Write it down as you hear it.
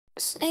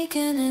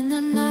Sneaking in the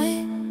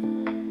night,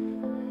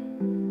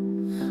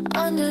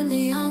 under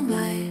neon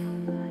light.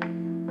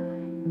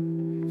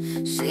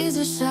 She's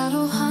a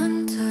shadow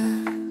hunter,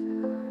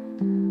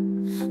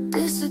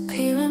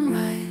 disappearing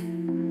right.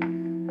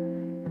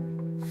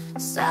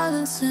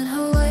 Silence in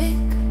her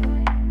wake,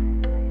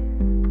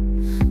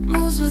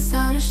 moves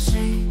without a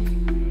shake.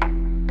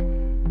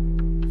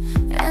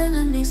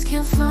 Enemies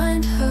can't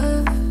find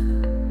her,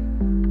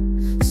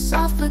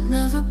 soft but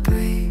never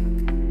break.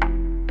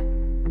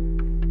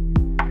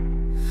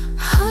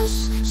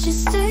 Hush, she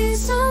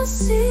stays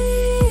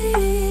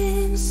unseen.